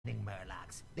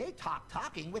Murlocs. They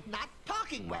talking with not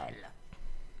talking well.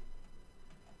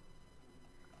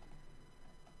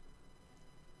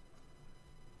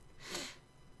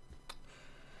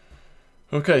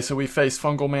 Okay, so we face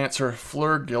Fungalmancer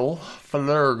Flurgl.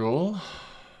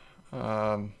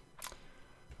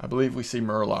 I believe we see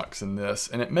Murlocs in this,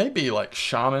 and it may be like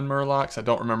Shaman Murlocs. I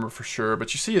don't remember for sure,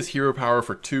 but you see his hero power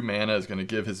for 2 mana is going to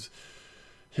give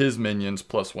his minions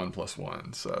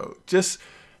 +1/+1. So just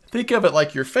think of it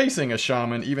like you're facing a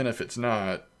Shaman, even if it's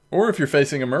not, or if you're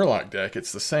facing a Murloc deck,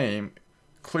 it's the same.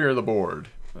 Clear the board,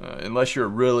 unless you're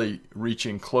really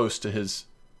reaching close to his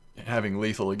having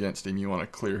lethal against him. You want to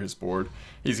clear his board.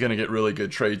 He's going to get really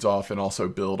good trades off and also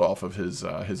build off of his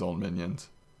own minions.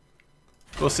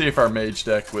 We'll see if our mage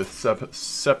deck with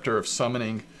Scepter of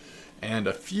Summoning and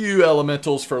a few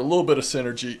elementals for a little bit of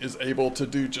synergy is able to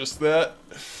do just that.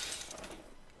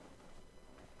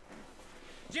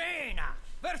 Jaina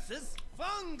versus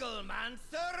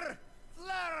Fungalmancer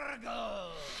Flurgl.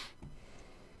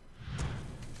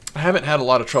 I haven't had a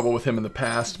lot of trouble with him in the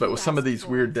past, but with some of these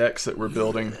weird decks that we're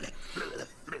building,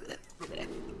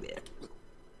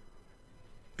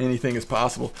 anything is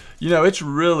possible. You know, it's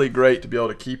really great to be able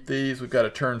to keep these. We've got a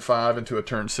turn 5 into a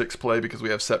turn 6 play because we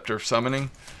have Scepter of Summoning.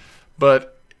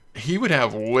 But he would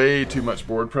have way too much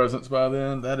board presence by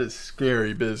then. That is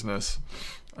scary business.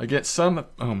 Against some,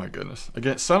 oh my goodness.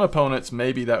 Against some opponents,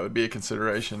 maybe that would be a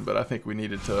consideration, but I think we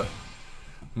needed to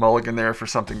mulligan there for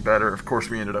something better. Of course,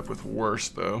 we ended up with worse,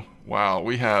 though. Wow,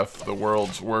 we have the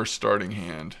world's worst starting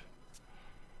hand.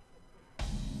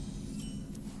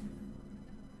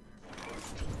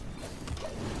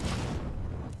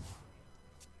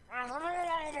 I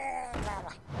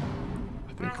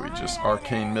think we just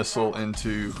Arcane Missile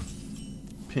into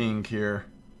ping here.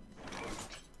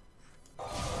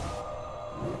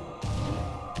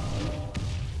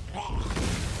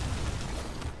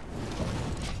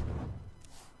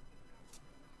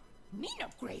 Me no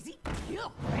crazy,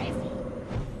 you're crazy.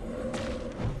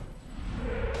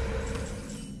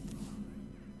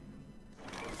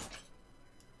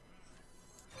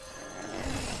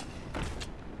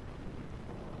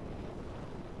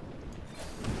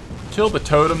 Kill the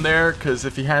totem there, because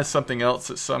if he has something else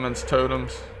that summons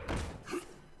totems.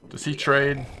 Does he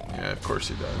trade? Yeah, of course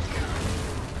he does.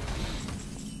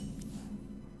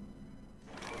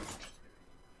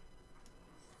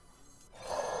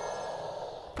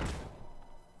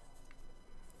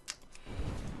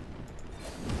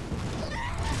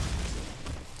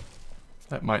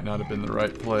 That might not have been the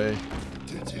right play.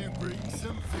 Did you bring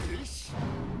some fish?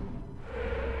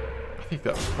 I think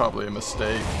that was probably a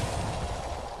mistake.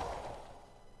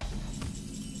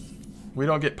 We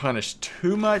don't get punished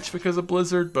too much because of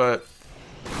Blizzard, but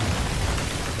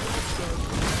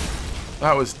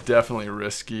that was definitely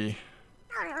risky.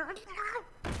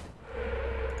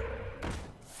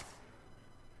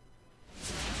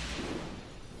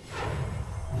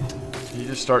 He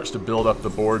just starts to build up the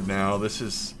board now. This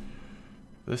is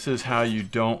how you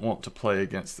don't want to play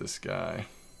against this guy.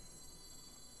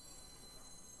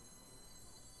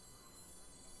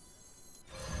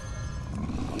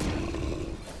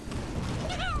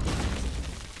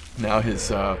 Now his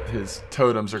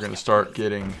totems are going to start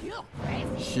getting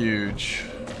huge.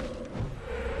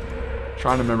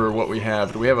 Trying to remember what we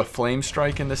have. Do we have a Flame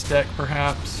Strike in this deck,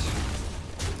 perhaps?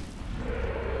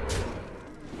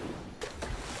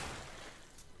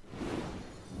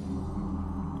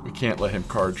 We can't let him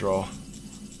card draw.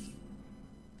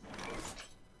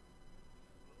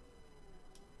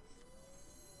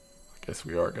 I guess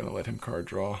we are going to let him card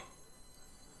draw.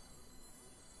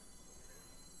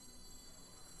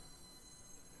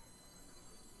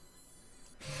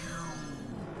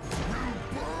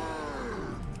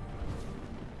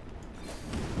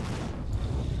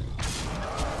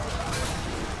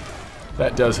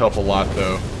 That does help a lot,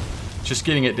 though. Just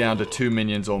getting it down to 2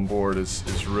 minions on board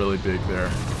is really big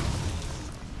there.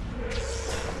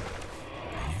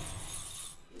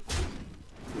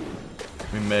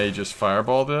 We may just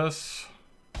fireball this.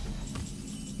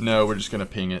 No, we're just going to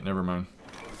ping it. Never mind.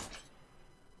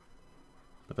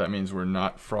 But that means we're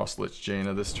not Frostlich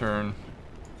Jaina this turn.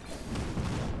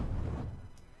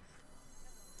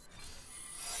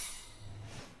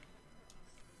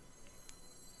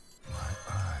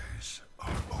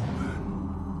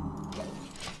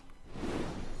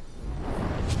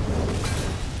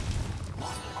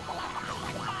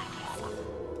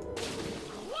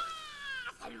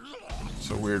 It's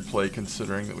a weird play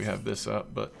considering that we have this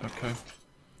up, but okay.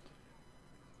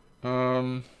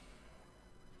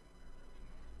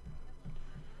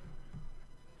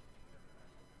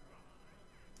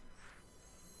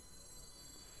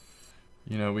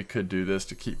 You know, we could do this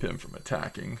to keep him from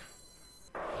attacking.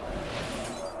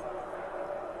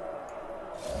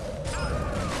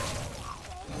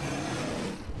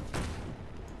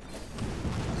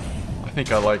 I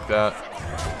think I like that.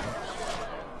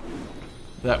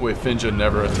 That way Finja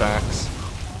never attacks.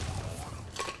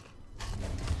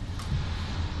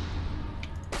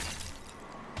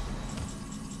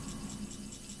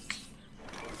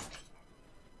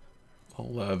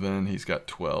 He's got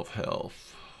 12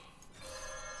 health.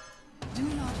 Do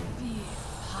not fear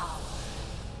power.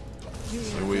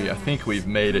 So I think we've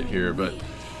made it here, but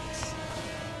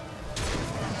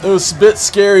it was a bit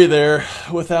scary there.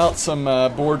 Without some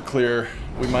board clear,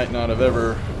 we might not have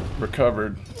ever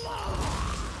recovered.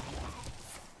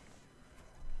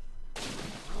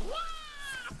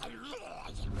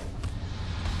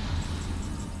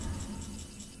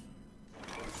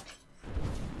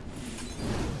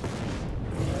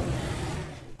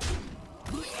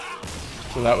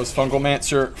 So that was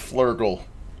Fungalmancer Flurgl.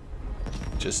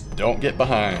 Just don't get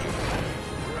behind.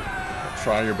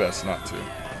 Try your best not to.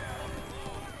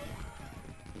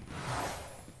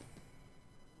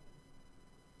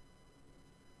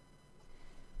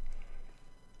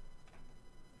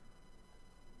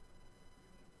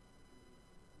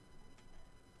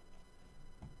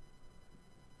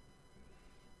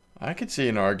 I could see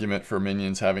an argument for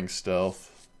minions having stealth.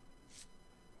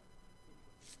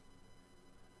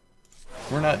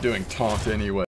 We're not doing taunt anyway.